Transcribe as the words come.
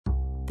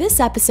This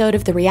episode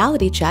of The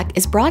Reality Check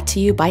is brought to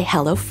you by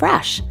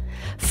HelloFresh.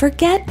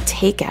 Forget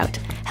takeout.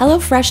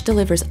 HelloFresh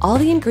delivers all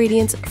the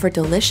ingredients for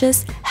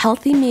delicious,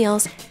 healthy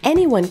meals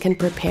anyone can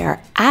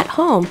prepare at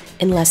home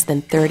in less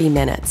than 30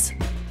 minutes.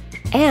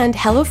 And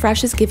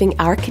HelloFresh is giving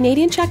our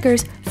Canadian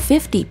checkers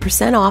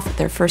 50% off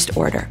their first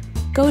order.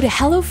 Go to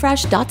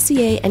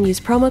hellofresh.ca and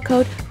use promo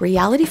code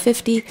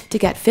REALITY50 to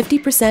get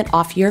 50%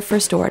 off your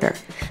first order.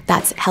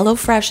 That's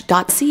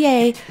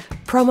hellofresh.ca,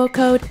 promo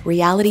code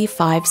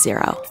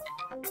REALITY50.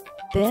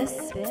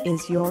 This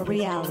is your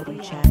reality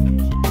check.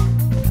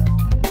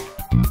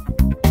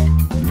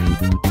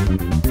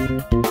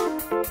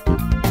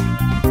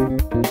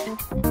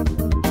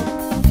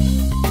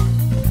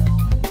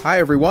 Hi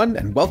everyone,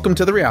 and welcome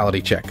to The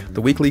Reality Check,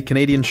 the weekly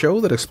Canadian show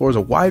that explores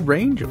a wide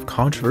range of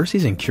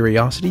controversies and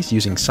curiosities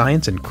using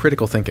science and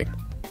critical thinking.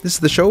 This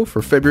is the show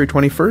for February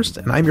 21st,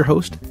 and I'm your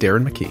host,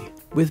 Darren McKee.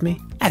 With me,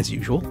 as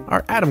usual,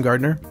 are Adam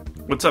Gardner.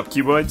 What's up,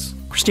 Cuboids?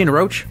 Christina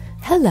Roach.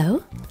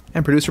 Hello.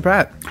 And producer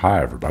Pat.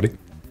 Hi, everybody.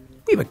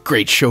 We have a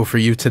great show for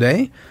you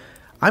today.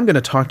 I'm going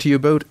to talk to you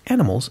about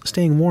animals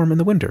staying warm in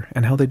the winter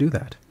and how they do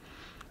that.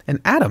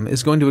 And Adam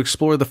is going to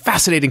explore the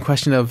fascinating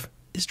question of,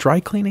 is dry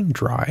cleaning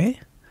dry?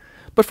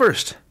 But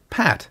first,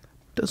 Pat,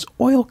 does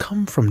oil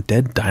come from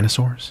dead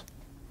dinosaurs?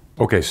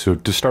 Okay, so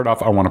to start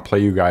off, I want to play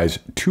you guys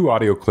 2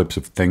 audio clips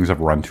of things I've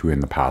run to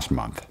in the past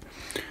month.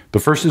 The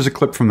first is a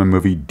clip from the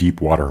movie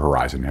Deepwater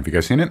Horizon. Have you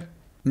guys seen it?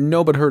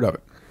 No, but heard of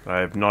it. I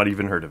have not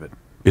even heard of it.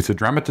 It's a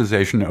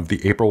dramatization of the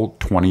April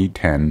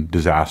 2010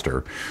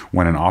 disaster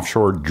when an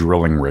offshore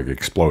drilling rig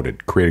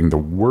exploded, creating the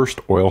worst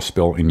oil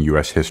spill in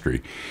U.S.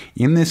 history.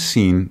 In this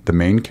scene, the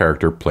main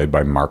character, played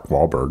by Mark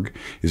Wahlberg,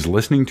 is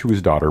listening to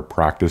his daughter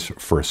practice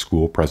for a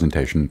school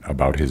presentation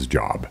about his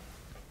job.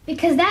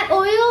 Because that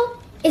oil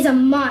is a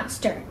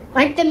monster,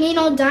 like the mean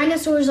old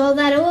dinosaurs all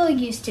that oil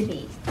used to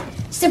be.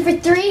 So for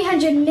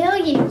 300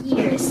 million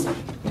years,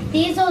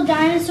 these old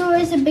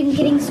dinosaurs have been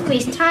getting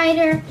squeezed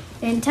tighter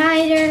and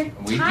tighter,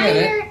 We get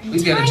it,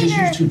 just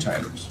use 2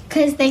 titles.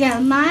 Because they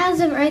got miles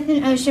of earth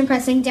and ocean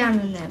pressing down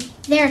on them.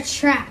 They're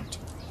trapped,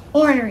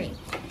 ornery.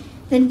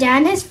 Then Dad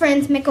and his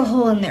friends make a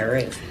hole in their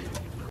roof.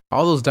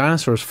 All those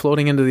dinosaurs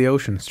floating into the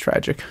ocean. It's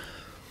tragic.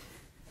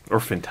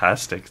 Or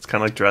fantastic. It's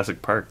kind of like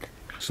Jurassic Park.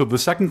 So the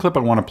second clip I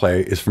want to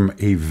play is from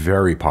a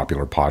very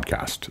popular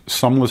podcast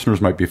some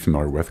listeners might be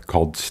familiar with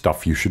called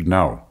Stuff You Should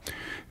Know.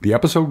 The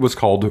episode was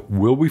called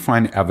Will We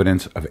Find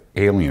Evidence of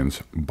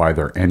Aliens by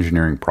Their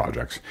Engineering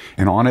Projects?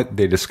 And on it,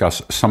 they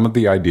discuss some of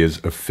the ideas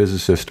of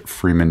physicist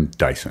Freeman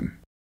Dyson.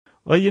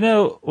 Well, you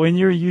know, when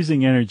you're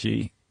using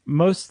energy,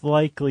 most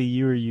likely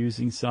you're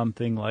using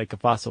something like a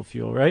fossil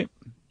fuel, right?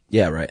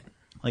 Yeah, right.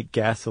 Like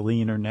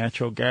gasoline or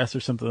natural gas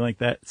or something like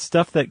that.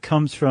 Stuff that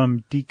comes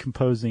from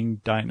decomposing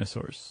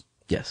dinosaurs.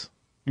 Yes.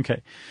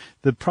 Okay.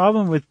 The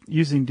problem with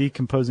using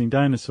decomposing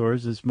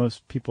dinosaurs, as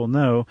most people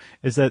know,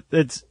 is that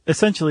it's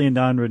essentially a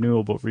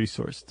non-renewable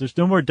resource. There's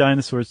no more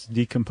dinosaurs to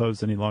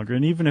decompose any longer.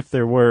 And even if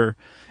there were,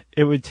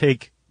 it would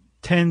take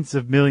tens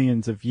of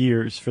millions of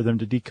years for them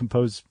to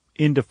decompose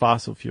into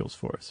fossil fuels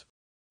for us.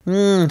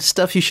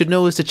 Stuff you should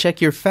know is to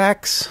check your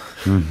facts.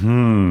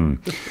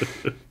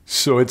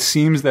 So it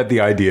seems that the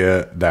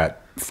idea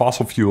that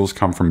fossil fuels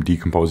come from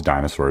decomposed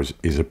dinosaurs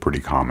is a pretty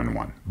common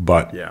one.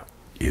 But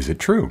Is it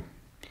true?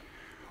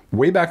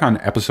 Way back on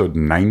episode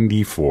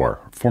 94,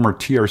 former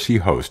TRC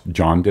host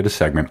John did a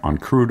segment on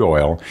crude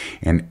oil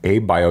and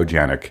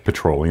abiogenic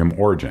petroleum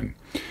origin.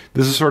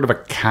 This is sort of a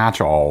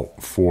catch-all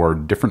for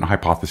different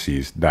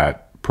hypotheses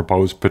that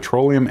propose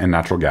petroleum and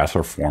natural gas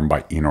are formed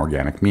by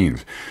inorganic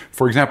means.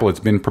 For example, it's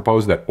been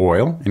proposed that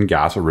oil and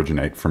gas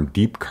originate from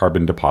deep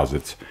carbon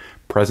deposits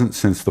present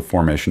since the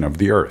formation of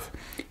the Earth.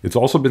 It's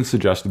also been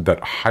suggested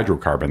that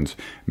hydrocarbons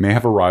may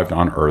have arrived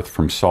on Earth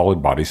from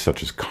solid bodies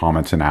such as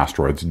comets and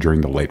asteroids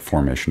during the late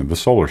formation of the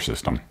solar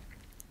system.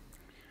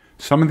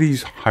 Some of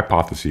these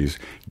hypotheses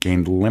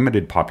gained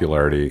limited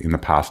popularity in the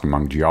past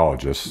among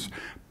geologists,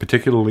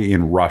 particularly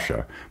in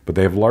Russia, but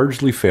they have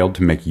largely failed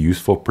to make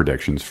useful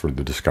predictions for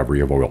the discovery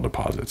of oil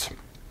deposits.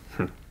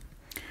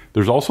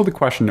 There's also the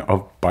question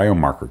of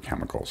biomarker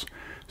chemicals.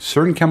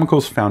 Certain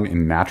chemicals found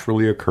in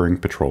naturally occurring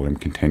petroleum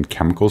contain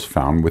chemicals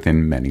found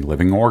within many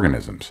living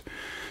organisms.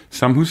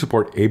 Some who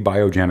support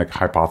abiogenic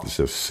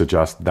hypothesis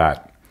suggest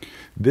that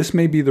this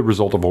may be the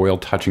result of oil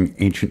touching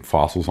ancient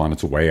fossils on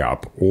its way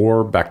up,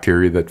 or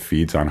bacteria that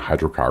feeds on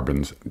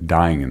hydrocarbons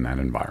dying in that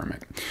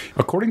environment.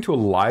 According to a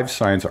Live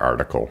Science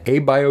article,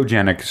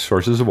 abiogenic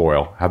sources of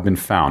oil have been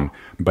found,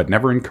 but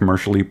never in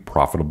commercially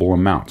profitable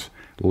amounts.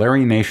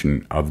 Larry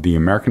Nation of the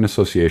American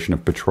Association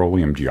of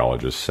Petroleum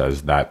Geologists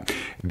says that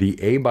the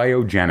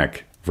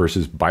abiogenic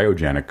versus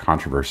biogenic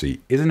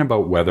controversy isn't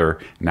about whether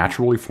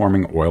naturally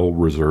forming oil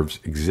reserves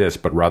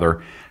exist, but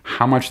rather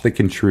how much they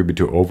contribute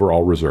to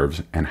overall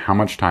reserves and how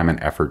much time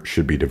and effort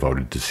should be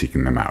devoted to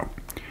seeking them out.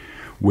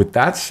 With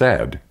that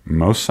said,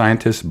 most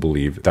scientists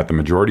believe that the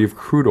majority of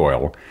crude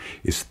oil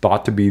is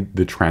thought to be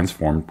the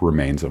transformed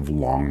remains of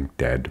long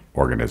dead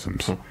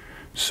organisms.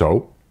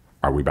 So,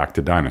 are we back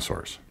to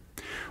dinosaurs?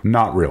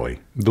 Not really.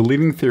 The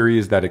leading theory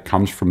is that it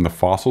comes from the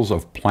fossils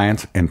of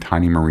plants and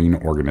tiny marine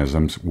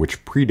organisms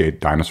which predate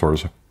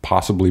dinosaurs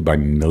possibly by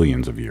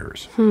millions of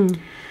years.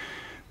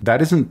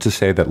 That isn't to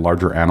say that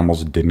larger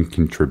animals didn't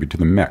contribute to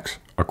the mix.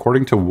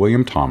 According to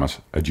William Thomas,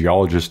 a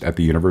geologist at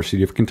the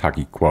University of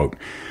Kentucky, quote,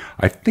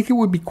 "I think it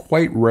would be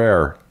quite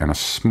rare and a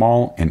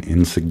small and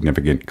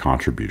insignificant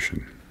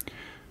contribution."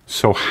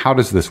 So how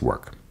does this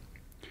work?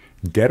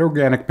 Dead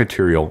organic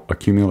material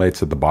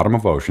accumulates at the bottom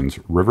of oceans,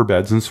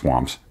 riverbeds, and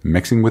swamps,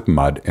 mixing with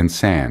mud and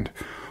sand.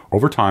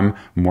 Over time,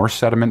 more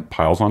sediment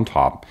piles on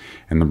top,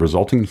 and the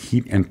resulting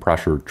heat and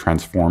pressure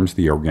transforms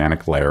the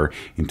organic layer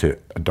into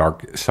a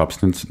dark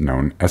substance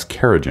known as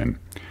kerogen.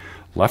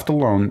 Left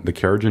alone, the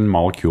kerogen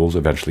molecules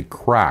eventually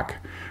crack,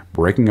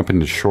 breaking up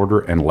into shorter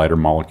and lighter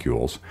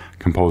molecules,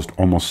 composed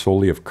almost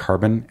solely of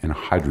carbon and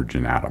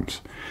hydrogen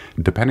atoms.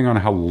 Depending on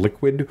how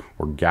liquid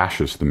or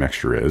gaseous the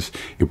mixture is,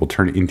 it will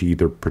turn into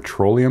either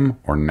petroleum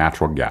or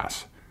natural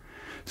gas.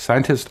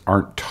 Scientists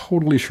aren't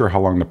totally sure how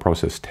long the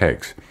process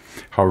takes.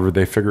 However,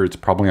 they figure it's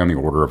probably on the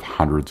order of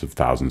hundreds of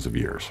thousands of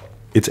years.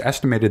 It's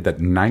estimated that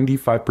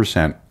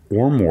 95%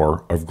 or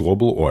more of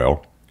global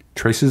oil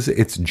traces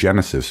its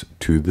genesis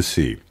to the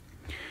sea.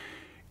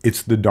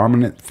 It's the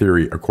dominant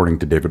theory, according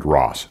to David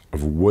Ross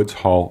of Woods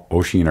Hole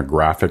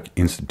Oceanographic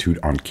Institute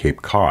on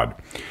Cape Cod.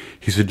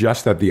 He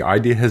suggests that the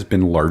idea has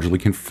been largely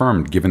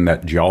confirmed, given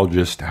that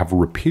geologists have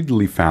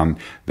repeatedly found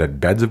that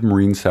beds of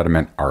marine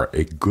sediment are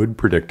a good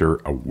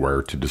predictor of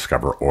where to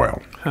discover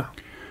oil.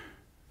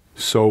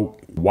 So,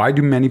 why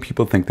do many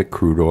people think that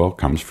crude oil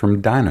comes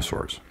from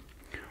dinosaurs?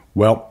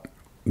 Well,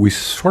 we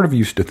sort of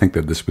used to think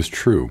that this was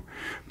true,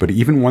 but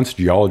even once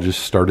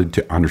geologists started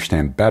to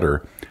understand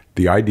better,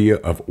 the idea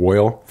of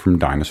oil from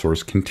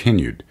dinosaurs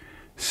continued.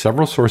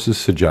 Several sources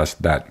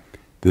suggest that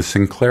the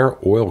Sinclair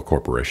Oil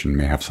Corporation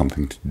may have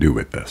something to do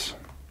with this.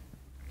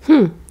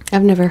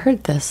 I've never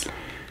heard this.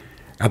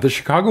 At the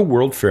Chicago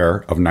World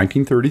Fair of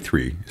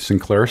 1933,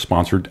 Sinclair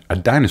sponsored a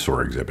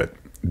dinosaur exhibit.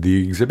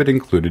 The exhibit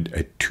included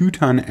a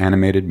 2-ton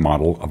animated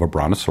model of a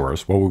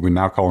brontosaurus, what we would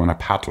now call an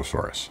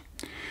apatosaurus.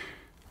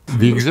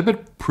 The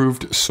exhibit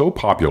proved so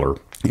popular,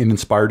 it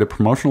inspired a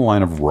promotional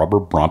line of rubber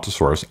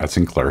brontosaurus at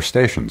Sinclair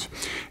stations,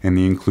 and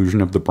the inclusion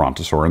of the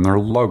brontosaur in their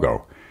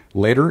logo.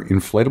 Later,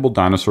 inflatable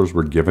dinosaurs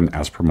were given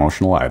as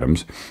promotional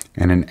items,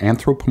 and an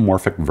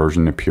anthropomorphic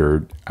version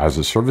appeared as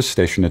a service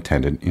station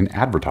attendant in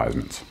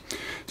advertisements.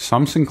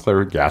 Some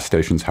Sinclair gas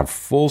stations have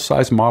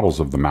full-size models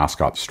of the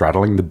mascot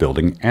straddling the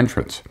building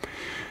entrance.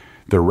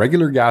 Their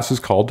regular gas is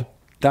called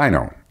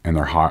Dino, and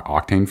their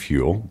high-octane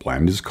fuel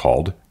blend is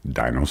called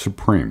Dino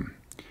Supreme.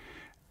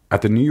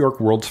 At the New York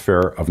World's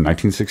Fair of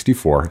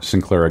 1964,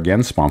 Sinclair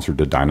again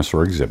sponsored a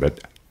dinosaur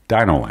exhibit,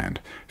 Dinoland,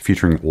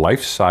 featuring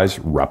life-size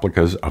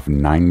replicas of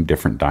 9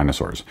 different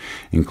dinosaurs,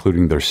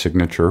 including their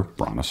signature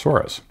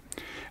Brontosaurus.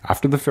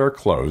 After the fair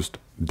closed,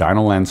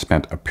 Dinoland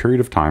spent a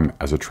period of time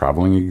as a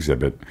traveling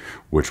exhibit,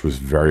 which was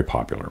very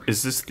popular.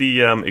 Is this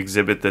the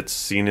exhibit that's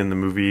seen in the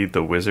movie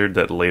The Wizard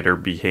that later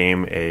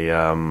became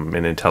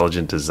an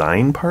intelligent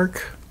design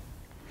park?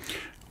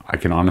 I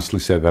can honestly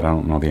say that I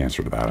don't know the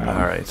answer to that, Adam.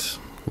 All right.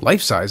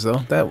 Life size, though.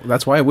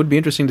 That's why it would be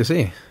interesting to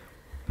see.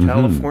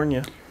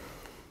 California.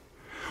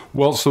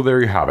 Well, so there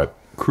you have it.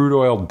 Crude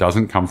oil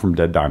doesn't come from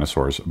dead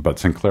dinosaurs, but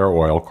Sinclair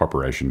Oil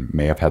Corporation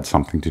may have had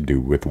something to do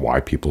with why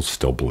people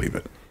still believe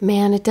it.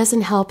 Man, it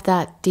doesn't help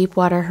that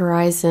Deepwater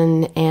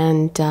Horizon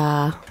and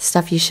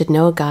Stuff You Should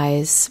Know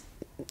guys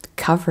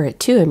cover it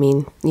too. I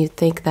mean, you'd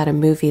think that a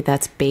movie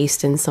that's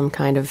based in some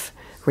kind of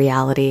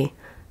reality,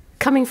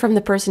 coming from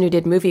the person who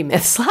did movie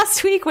myths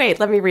last week. Wait,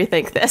 let me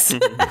rethink this.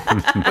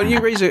 But you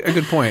raise a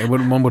good point.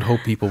 One would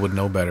hope people would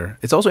know better.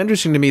 It's also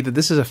interesting to me that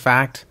this is a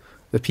fact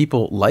that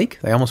people like.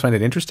 They almost find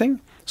it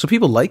interesting. So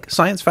people like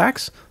science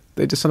facts.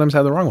 They just sometimes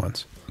have the wrong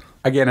ones.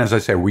 Again, as I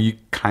say, we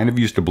kind of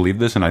used to believe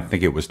this, and I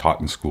think it was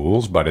taught in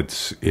schools, but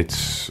it's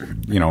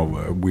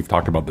we've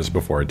talked about this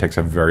before. It takes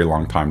a very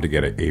long time to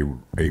get a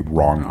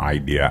wrong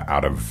idea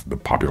out of the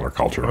popular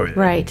culture. Oh, yeah.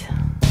 Right.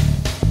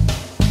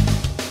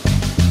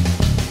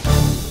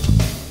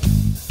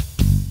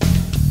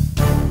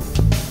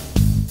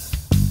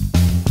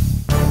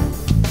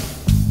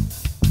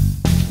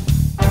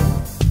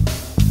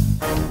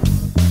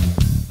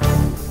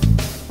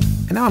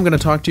 And now I'm going to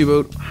talk to you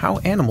about how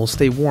animals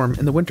stay warm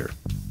in the winter.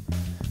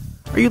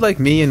 Are you like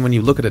me, and when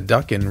you look at a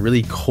duck in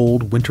really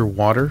cold winter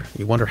water,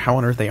 you wonder how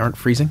on earth they aren't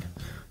freezing?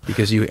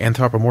 Because you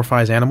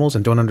anthropomorphize animals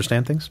and don't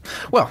understand things?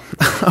 Well,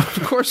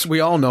 of course, we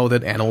all know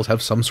that animals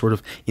have some sort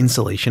of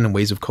insulation and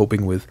ways of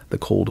coping with the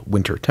cold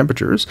winter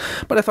temperatures,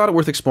 but I thought it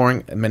worth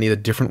exploring many of the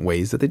different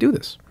ways that they do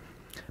this.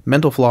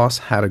 Mental Floss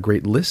had a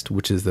great list,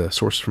 which is the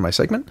source for my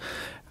segment.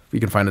 You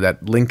can find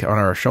that link on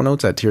our show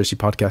notes at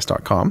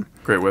trcpodcast.com.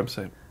 Great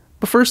website.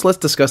 But first, let's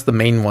discuss the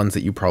main ones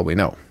that you probably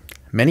know.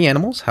 Many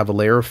animals have a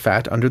layer of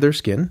fat under their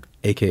skin,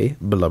 aka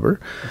blubber.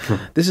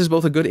 This is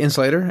both a good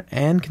insulator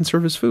and can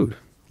serve as food.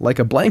 Like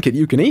a blanket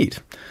you can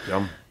eat.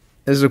 Yum.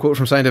 This is a quote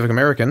from Scientific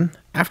American.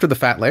 After the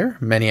fat layer,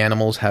 many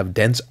animals have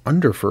dense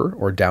underfur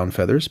or down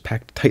feathers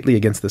packed tightly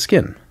against the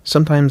skin.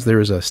 Sometimes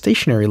there is a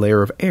stationary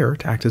layer of air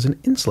to act as an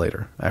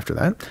insulator after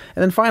that.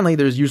 And then finally,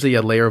 there's usually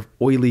a layer of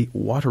oily,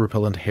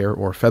 water-repellent hair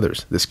or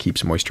feathers. This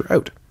keeps moisture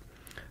out.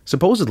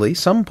 Supposedly,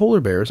 some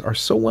polar bears are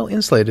so well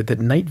insulated that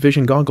night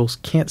vision goggles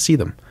can't see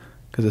them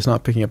because it's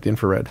not picking up the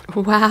infrared.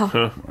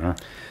 Wow.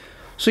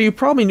 So you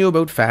probably knew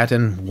about fat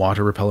and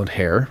water-repellent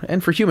hair,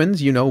 and for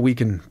humans, you know we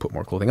can put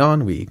more clothing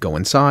on, we go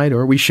inside,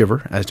 or we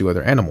shiver, as do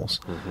other animals.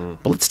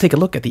 But let's take a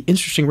look at the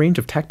interesting range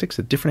of tactics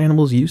that different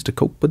animals use to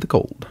cope with the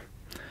cold.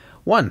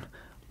 1.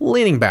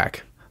 Leaning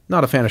back.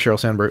 Not a fan of Sheryl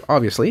Sandberg,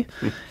 obviously.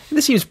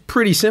 This seems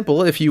pretty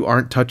simple. If you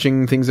aren't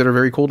touching things that are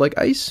very cold like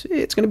ice,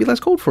 it's going to be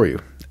less cold for you.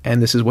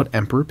 And this is what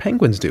emperor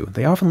penguins do.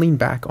 They often lean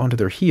back onto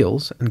their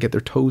heels and get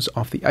their toes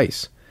off the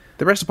ice.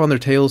 They rest upon their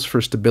tails for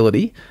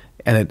stability,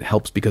 and it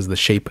helps because the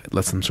shape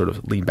lets them sort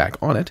of lean back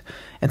on it.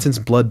 And since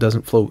blood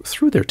doesn't flow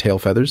through their tail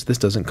feathers, this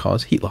doesn't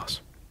cause heat loss.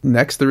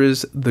 Next, there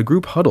is the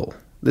group huddle.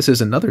 This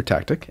is another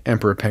tactic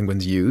emperor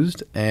penguins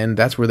used, and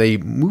that's where they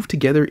move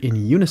together in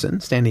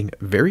unison, standing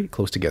very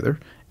close together,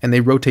 and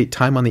they rotate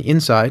time on the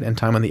inside and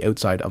time on the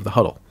outside of the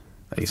huddle.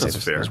 Like you say,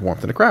 there's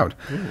warmth in the crowd.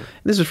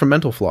 This is from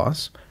Mental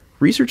Floss.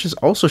 Research has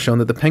also shown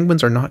that the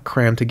penguins are not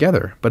crammed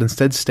together, but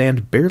instead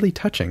stand barely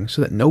touching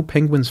so that no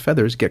penguin's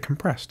feathers get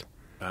compressed.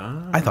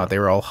 I thought they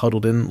were all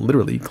huddled in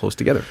literally close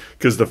together.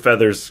 Because the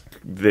feathers,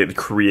 they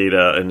create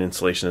an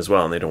insulation as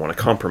well, and they don't want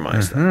to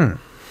compromise them.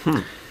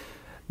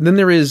 Then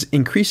there is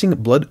increasing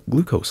blood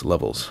glucose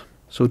levels.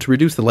 So to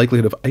reduce the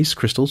likelihood of ice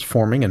crystals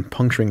forming and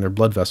puncturing their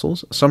blood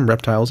vessels, some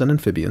reptiles and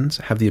amphibians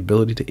have the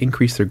ability to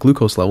increase their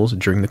glucose levels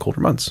during the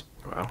colder months.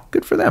 Wow.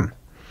 Good for them.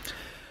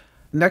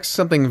 Next,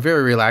 something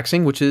very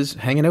relaxing, which is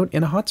hanging out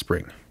in a hot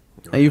spring.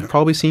 Now, you've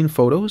probably seen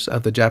photos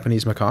of the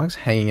Japanese macaques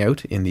hanging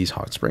out in these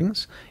hot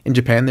springs. In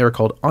Japan, they are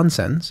called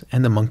onsens,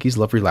 and the monkeys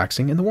love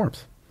relaxing in the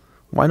warmth.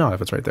 Why not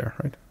if it's right there,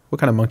 right? What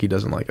kind of monkey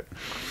doesn't like it?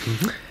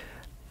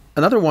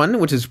 Another one,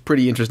 which is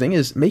pretty interesting,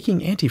 is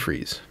making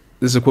antifreeze.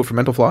 This is a quote from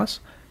Mental Floss.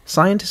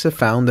 Scientists have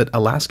found that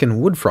Alaskan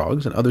wood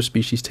frogs and other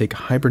species take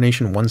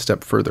hibernation one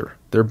step further.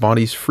 Their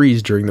bodies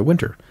freeze during the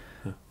winter.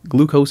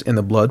 Glucose in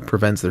the blood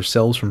prevents their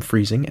cells from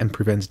freezing and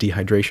prevents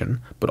dehydration,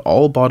 but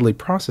all bodily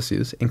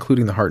processes,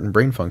 including the heart and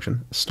brain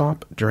function,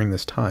 stop during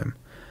this time.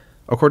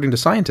 According to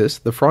scientists,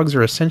 the frogs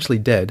are essentially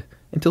dead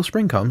until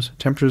spring comes,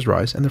 temperatures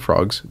rise, and the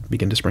frogs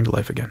begin to spring to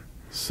life again.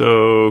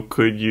 So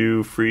could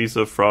you freeze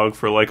a frog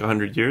for like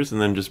 100 years and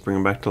then just bring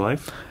him back to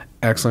life?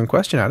 Excellent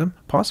question, Adam.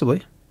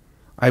 Possibly.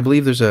 I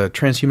believe there's a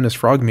transhumanist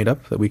frog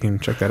meetup that we can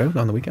check that out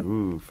on the weekend.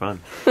 Ooh, fun.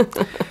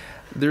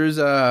 There's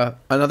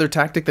another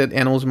tactic that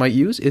animals might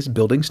use is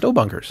building snow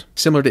bunkers.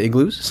 Similar to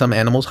igloos, some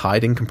animals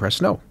hide in compressed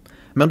snow.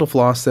 Mental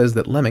Floss says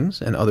that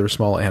lemmings and other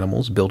small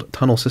animals build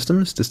tunnel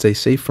systems to stay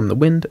safe from the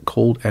wind,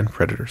 cold, and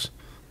predators.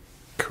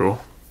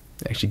 Cool.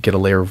 They actually get a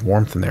layer of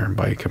warmth in there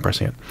by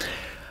compressing it.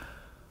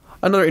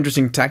 Another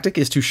interesting tactic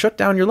is to shut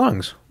down your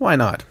lungs. Why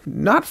not?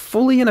 Not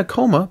fully in a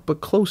coma,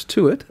 but close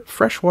to it,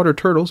 freshwater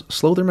turtles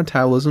slow their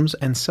metabolisms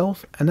and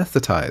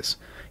self-anesthetize.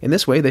 In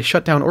this way, they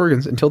shut down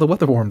organs until the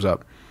weather warms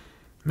up.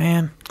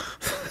 Man,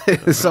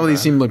 some of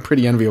these seem like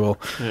pretty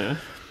enviable. Yeah.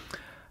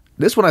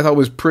 This one I thought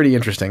was pretty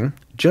interesting.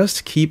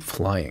 Just keep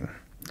flying.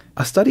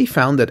 A study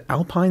found that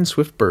alpine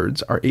swift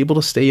birds are able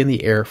to stay in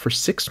the air for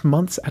 6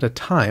 months at a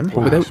time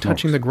without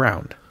touching the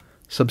ground,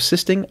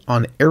 subsisting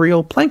on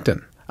aerial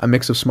plankton, a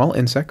mix of small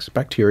insects,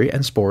 bacteria,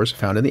 and spores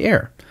found in the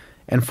air,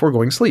 and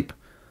foregoing sleep.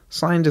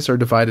 Scientists are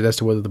divided as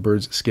to whether the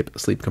birds skip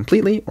sleep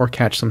completely or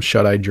catch some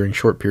shut-eye during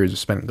short periods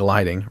spent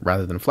gliding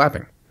rather than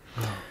flapping.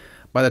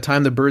 By the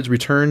time the birds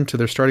return to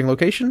their starting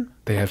location,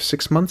 they have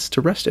 6 months to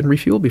rest and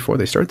refuel before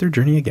they start their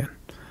journey again.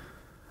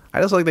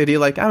 I just like the idea,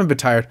 like, I'm a bit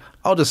tired.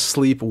 I'll just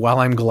sleep while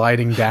I'm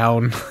gliding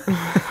down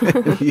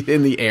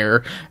in the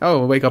air.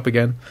 Oh, wake up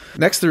again.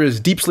 Next, there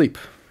is deep sleep.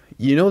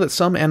 You know that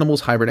some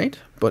animals hibernate,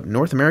 but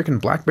North American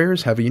black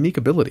bears have a unique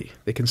ability.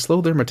 They can slow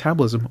their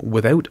metabolism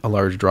without a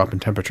large drop in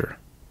temperature.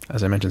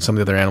 As I mentioned, some of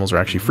the other animals are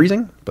actually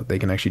freezing, but they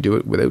can actually do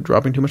it without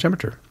dropping too much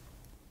temperature.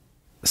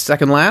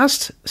 Second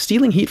last,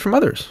 stealing heat from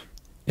others.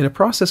 In a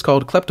process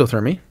called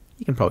kleptothermy,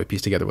 you can probably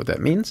piece together what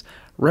that means,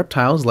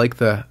 reptiles like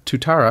the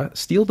tutara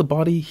steal the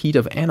body heat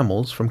of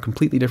animals from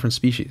completely different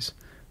species.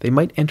 They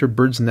might enter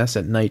birds' nests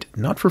at night,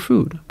 not for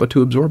food, but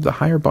to absorb the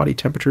higher body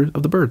temperature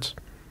of the birds.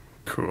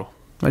 Cool.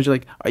 Imagine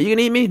like, are you going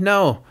to eat me?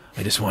 No.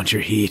 I just want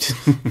your heat.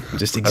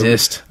 Just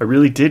exist. I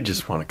really did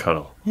just want to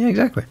cuddle. Yeah,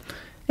 exactly.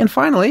 And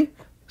finally,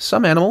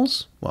 some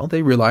animals, well,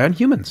 they rely on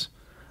humans.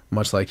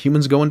 Much like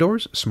humans go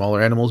indoors,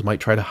 smaller animals might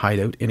try to hide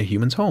out in a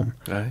human's home.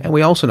 And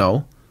we also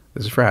know,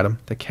 this is for Adam,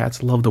 that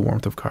cats love the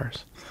warmth of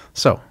cars.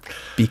 So,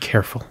 be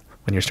careful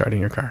when you're starting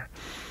your car.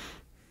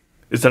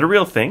 Is that a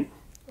real thing?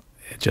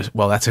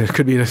 It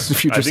could be a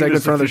future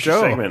segment for another show.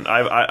 Segment.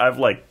 I've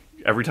like,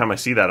 every time I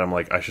see that, I'm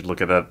like, I should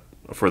look at that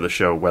for the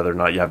show, whether or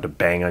not you have to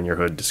bang on your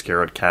hood to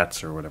scare out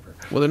cats or whatever.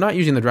 Well, they're not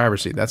using the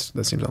driver's seat. That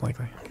seems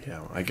unlikely.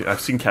 Yeah, I've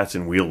seen cats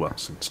in wheel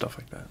wells and stuff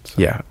like that.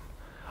 So. Yeah.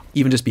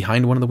 even just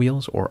behind one of the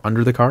wheels or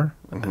under the car,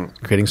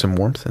 creating some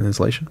warmth and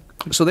insulation.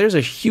 So there's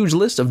a huge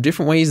list of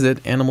different ways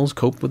that animals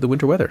cope with the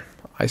winter weather.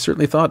 I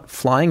certainly thought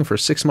flying for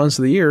 6 months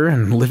of the year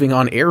and living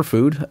on air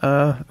food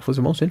was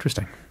the most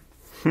interesting.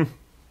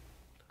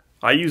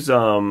 I use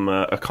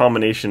a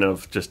combination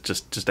of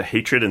just a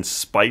hatred and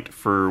spite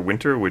for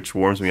winter, which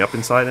warms me up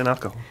inside, and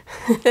alcohol.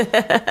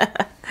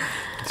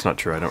 It's not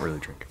true. I don't really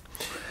drink.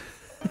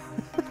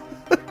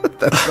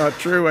 That's not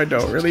true. I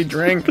don't really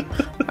drink.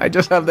 I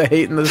just have the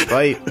hate and the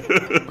spite.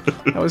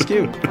 That was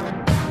cute.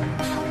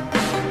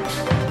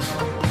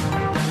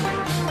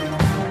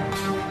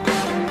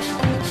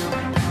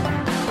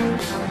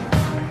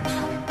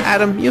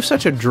 Adam, you have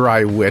such a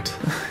dry wit.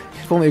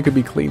 If only it could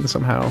be clean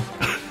somehow.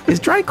 Is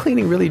dry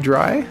cleaning really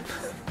dry?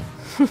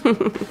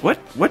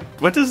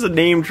 What does the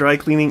name dry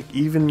cleaning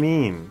even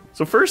mean?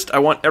 So first, I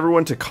want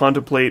everyone to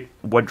contemplate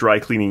what dry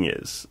cleaning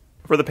is.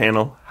 For the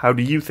panel, how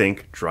do you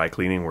think dry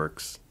cleaning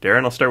works?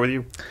 Darren, I'll start with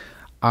you.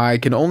 I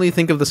can only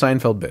think of the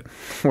Seinfeld bit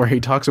where he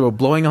talks about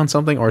blowing on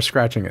something or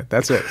scratching it.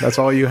 That's it. That's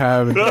all you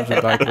have in terms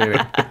of dry cleaning.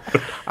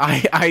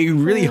 I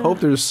really hope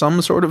there's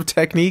some sort of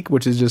technique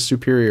which is just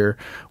superior,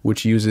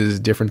 which uses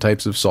different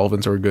types of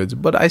solvents or goods.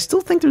 But I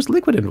still think there's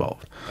liquid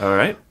involved. All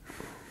right.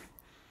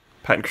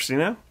 Pat and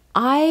Christina?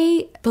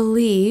 I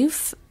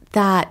believe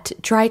that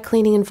dry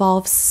cleaning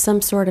involves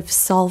some sort of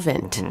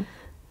solvent,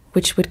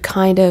 which would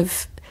kind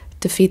of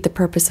defeat the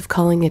purpose of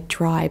calling it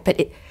dry.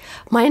 But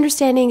my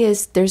understanding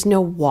is there's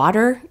no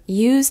water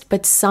used,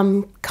 but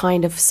some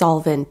kind of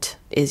solvent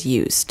is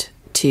used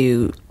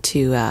to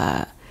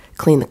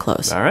clean the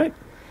clothes. All right.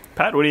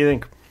 Pat, what do you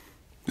think?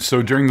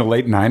 So during the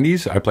late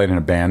 90s, I played in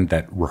a band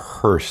that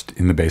rehearsed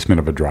in the basement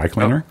of a dry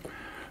cleaner. Oh.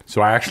 So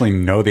I actually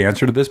know the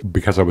answer to this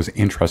because I was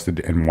interested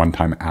and one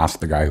time asked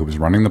the guy who was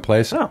running the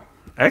place. Oh,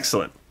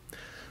 excellent.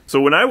 So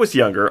when I was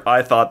younger,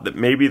 I thought that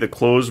maybe the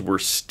clothes were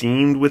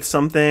steamed with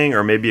something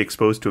or maybe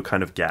exposed to a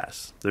kind of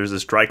gas. There's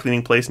this dry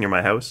cleaning place near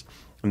my house,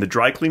 and the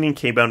dry cleaning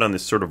came out on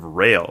this sort of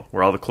rail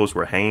where all the clothes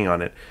were hanging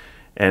on it,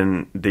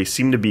 and they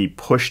seemed to be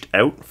pushed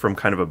out from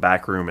kind of a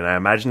back room, and I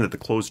imagined that the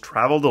clothes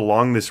traveled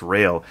along this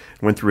rail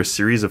and went through a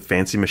series of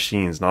fancy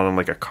machines, not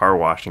unlike a car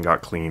wash, and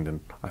got cleaned,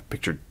 and I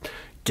pictured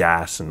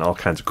gas and all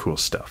kinds of cool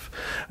stuff.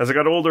 As I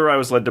got older, I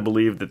was led to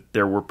believe that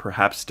there were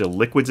perhaps still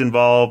liquids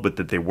involved, but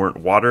that they weren't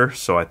water,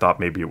 so I thought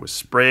maybe it was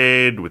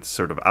sprayed with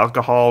sort of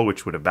alcohol,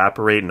 which would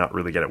evaporate and not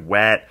really get it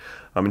wet.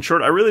 In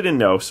short, I really didn't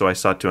know, so I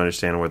sought to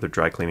understand whether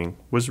dry cleaning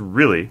was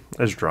really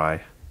as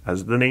dry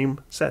as the name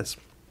says.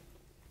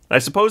 I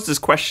suppose this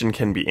question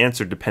can be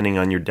answered depending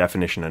on your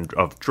definition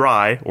of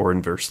dry, or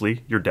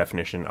inversely, your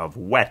definition of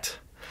wet.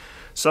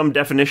 Some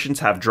definitions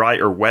have dry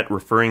or wet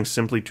referring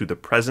simply to the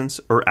presence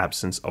or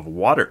absence of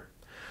water.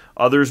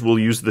 Others will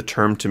use the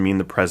term to mean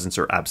the presence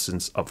or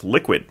absence of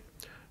liquid.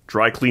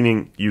 Dry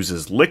cleaning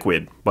uses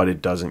liquid, but it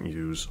doesn't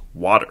use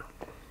water.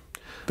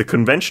 The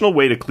conventional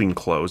way to clean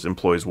clothes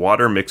employs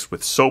water mixed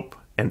with soap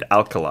and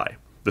alkali.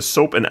 The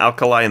soap and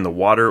alkali in the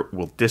water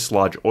will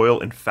dislodge oil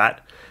and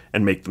fat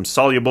and make them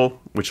soluble,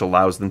 which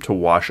allows them to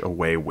wash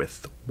away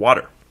with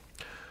water.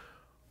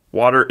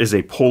 Water is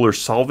a polar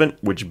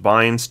solvent which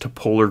binds to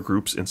polar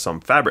groups in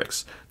some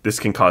fabrics. This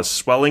can cause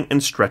swelling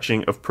and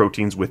stretching of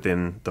proteins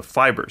within the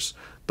fibers.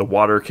 The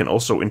water can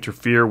also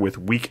interfere with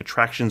weak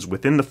attractions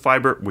within the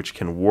fiber, which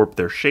can warp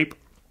their shape.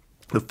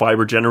 The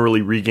fiber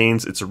generally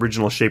regains its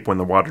original shape when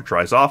the water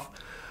dries off,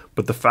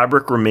 but the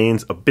fabric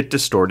remains a bit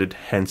distorted,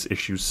 hence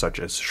issues such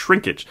as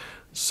shrinkage.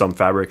 Some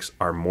fabrics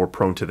are more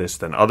prone to this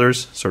than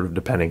others, sort of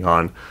depending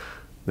on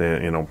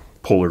the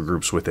polar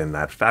groups within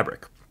that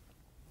fabric.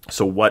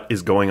 So what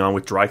is going on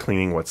with dry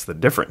cleaning? What's the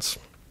difference?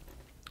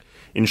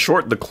 In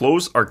short, the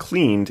clothes are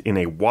cleaned in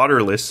a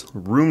waterless,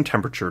 room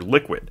temperature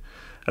liquid.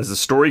 As the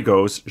story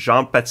goes,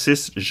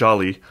 Jean-Baptiste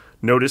Joly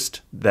noticed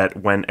that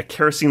when a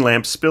kerosene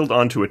lamp spilled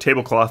onto a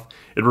tablecloth,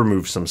 it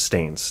removed some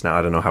stains. Now,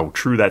 I don't know how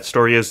true that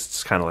story is.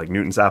 It's kind of like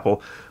Newton's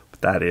apple,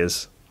 but that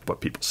is what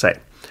people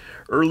say.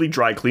 Early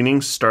dry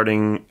cleaning,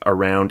 starting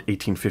around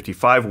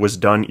 1855, was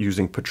done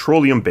using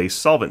petroleum-based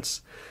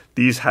solvents.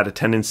 These had a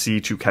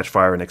tendency to catch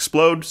fire and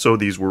explode, so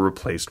these were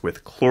replaced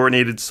with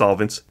chlorinated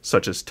solvents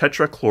such as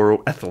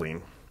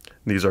tetrachloroethylene.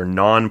 These are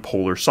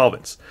non-polar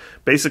solvents.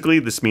 Basically,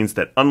 this means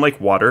that unlike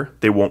water,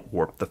 they won't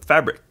warp the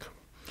fabric.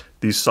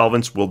 These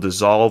solvents will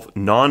dissolve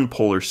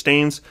non-polar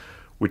stains,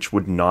 which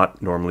would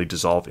not normally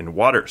dissolve in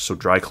water. So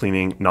dry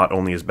cleaning not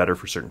only is better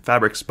for certain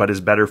fabrics, but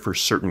is better for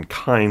certain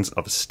kinds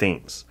of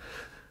stains.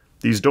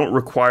 These don't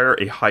require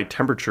a high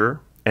temperature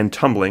and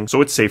tumbling,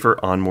 so it's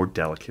safer on more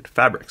delicate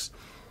fabrics.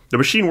 The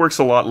machine works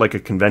a lot like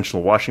a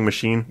conventional washing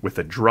machine with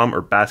a drum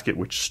or basket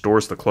which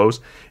stores the clothes.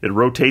 It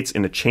rotates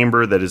in a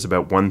chamber that is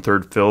about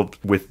 1/3 filled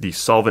with the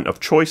solvent of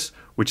choice,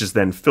 which is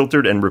then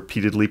filtered and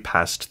repeatedly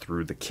passed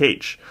through the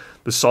cage.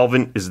 The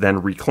solvent is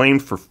then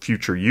reclaimed for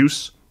future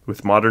use,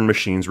 with modern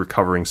machines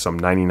recovering some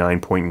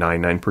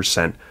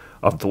 99.99%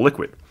 of the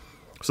liquid.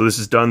 So this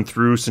is done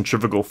through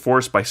centrifugal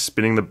force by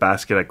spinning the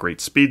basket at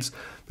great speeds.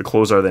 The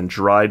clothes are then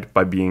dried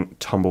by being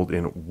tumbled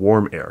in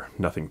warm air,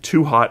 nothing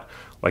too hot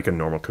like a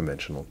normal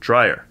conventional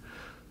dryer.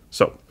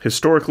 So,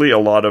 historically, a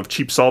lot of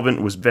cheap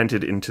solvent was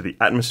vented into the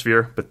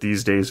atmosphere, but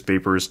these days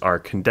vapors are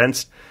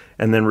condensed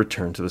and then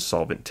returned to the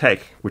solvent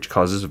tank, which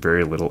causes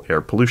very little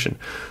air pollution.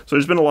 So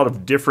there's been a lot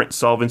of different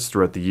solvents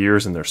throughout the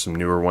years, and there's some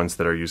newer ones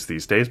that are used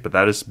these days, but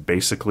that is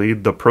basically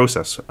the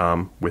process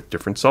with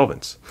different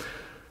solvents.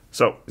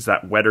 So, is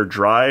that wet or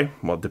dry?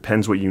 Well, it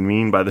depends what you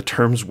mean by the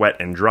terms wet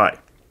and dry.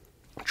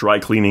 Dry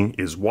cleaning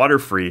is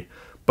water-free,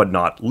 but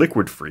not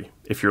liquid-free.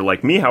 If you're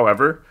like me,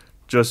 however,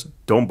 just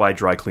don't buy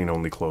dry clean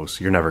only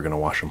clothes. You're never going to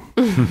wash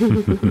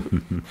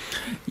them.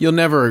 You'll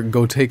never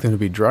go take them to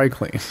be dry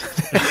clean.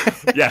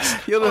 Yes.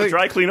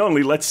 Dry clean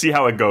only. Let's see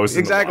how it goes.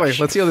 Exactly.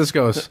 Let's see how this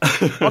goes.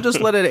 I'll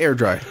just let it air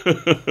dry.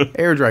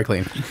 Air dry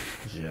clean.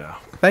 Yeah.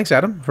 Thanks,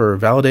 Adam, for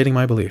validating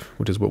my belief,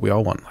 which is what we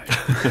all want in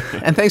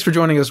life. And thanks for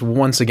joining us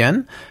once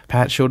again.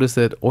 Pat showed us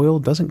that oil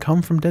doesn't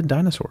come from dead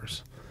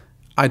dinosaurs.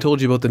 I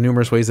told you about the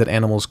numerous ways that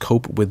animals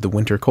cope with the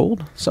winter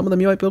cold. Some of them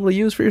you might be able to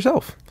use for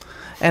yourself.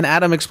 And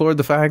Adam explored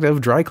the fact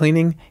of dry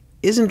cleaning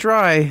isn't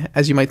dry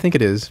as you might think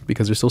it is,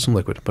 because there's still some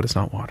liquid, but it's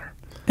not water.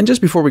 And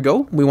just before we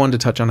go, we wanted to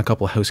touch on a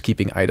couple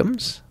housekeeping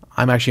items.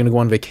 I'm actually going to go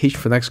on vacation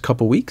for the next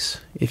couple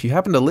weeks. If you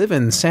happen to live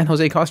in San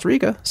Jose, Costa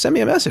Rica, send me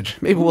a message.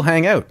 Maybe we'll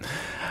hang out.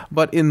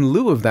 But in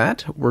lieu of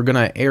that, we're going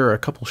to air a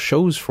couple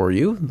shows for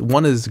you.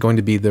 One is going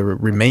to be the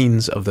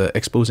remains of the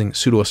Exposing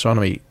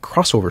Pseudoastronomy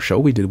crossover show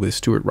we did with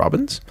Stuart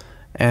Robbins.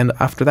 And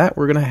after that,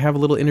 we're going to have a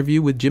little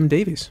interview with Jim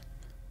Davies.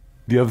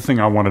 The other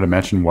thing I wanted to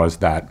mention was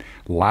that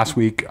last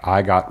week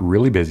I got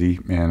really busy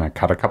and I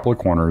cut a couple of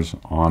corners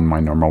on my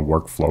normal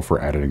workflow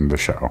for editing the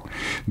show.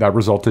 That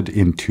resulted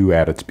in 2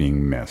 edits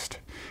being missed.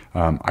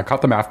 I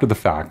cut them after the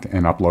fact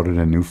and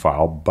uploaded a new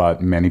file,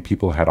 but many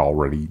people had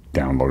already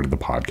downloaded the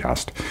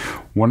podcast.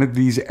 One of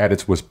these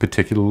edits was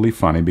particularly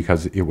funny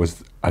because it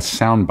was a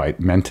soundbite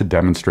meant to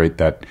demonstrate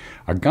that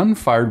a gun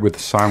fired with a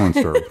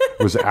silencer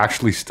was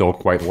actually still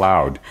quite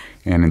loud,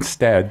 and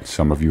instead,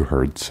 some of you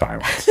heard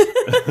silence.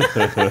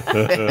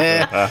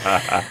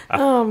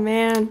 Oh,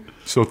 man.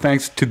 So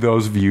thanks to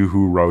those of you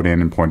who wrote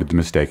in and pointed the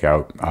mistake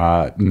out.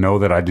 Know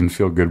that I didn't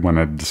feel good when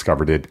I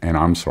discovered it, and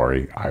I'm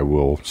sorry. I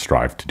will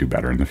strive to do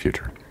better in the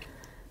future.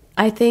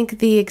 I think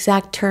the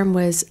exact term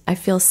was, I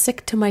feel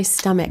sick to my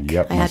stomach.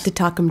 Yep, I had to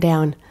talk him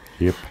down.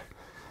 Yep.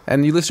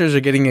 And you listeners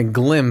are getting a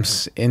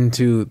glimpse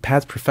into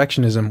Pat's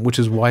perfectionism, which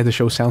is why the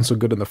show sounds so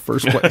good in the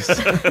first place. You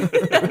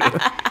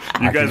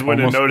guys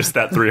wouldn't have noticed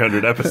that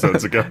 300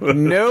 episodes ago.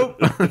 Nope.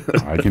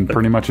 I can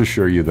pretty much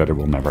assure you that it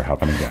will never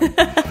happen again.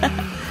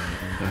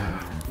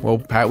 Well,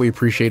 Pat, we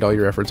appreciate all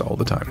your efforts all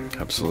the time.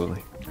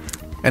 Absolutely.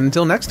 And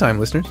until next time,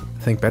 listeners,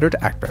 think better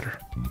to act better.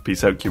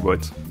 Peace out,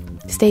 cuboids.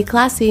 Stay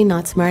classy,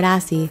 not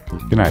smart-assy.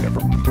 Good night,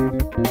 everyone.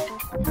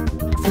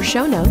 For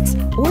show notes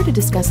or to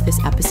discuss this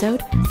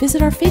episode,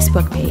 visit our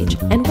Facebook page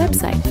and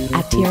website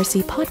at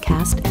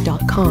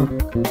trcpodcast.com.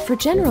 For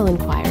general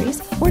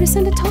inquiries or to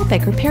send a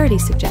topic or parody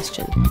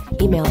suggestion,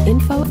 email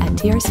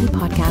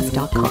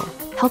info@trcpodcast.com.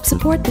 Help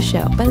support the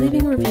show by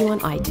leaving a review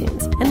on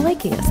iTunes and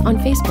liking us on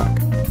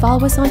Facebook.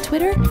 Follow us on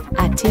Twitter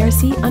at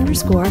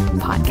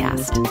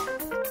TRC_podcast.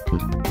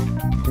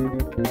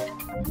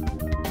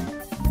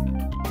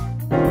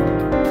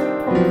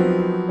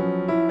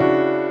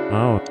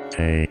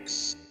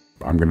 Outtakes.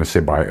 I'm going to say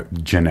by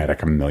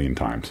genetic a million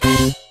times.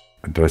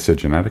 Did I say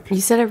genetic?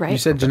 You said it right. You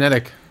said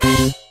genetic.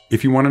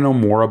 If you want to know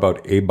more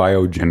about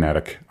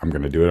abiogenetic, I'm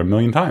going to do it a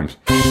million times.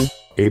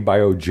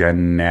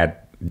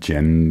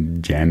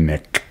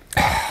 Abiogenetic.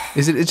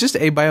 Is it? It's just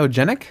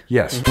abiogenic?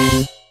 Yes.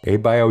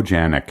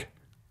 Abiogenic.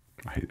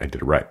 I did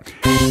it right.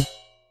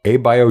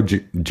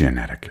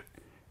 Abiogenetic.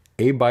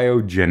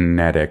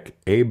 Abiogenetic.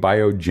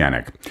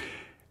 Abiogenic.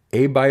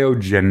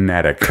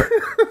 Abiogenetic.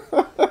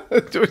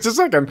 Just a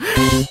second.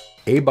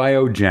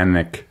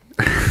 Abiogenic.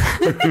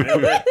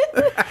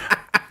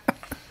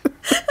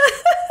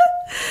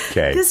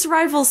 Okay. This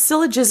rivals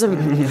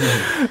syllogism.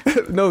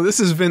 No, this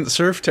is Vince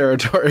Cerf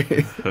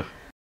territory.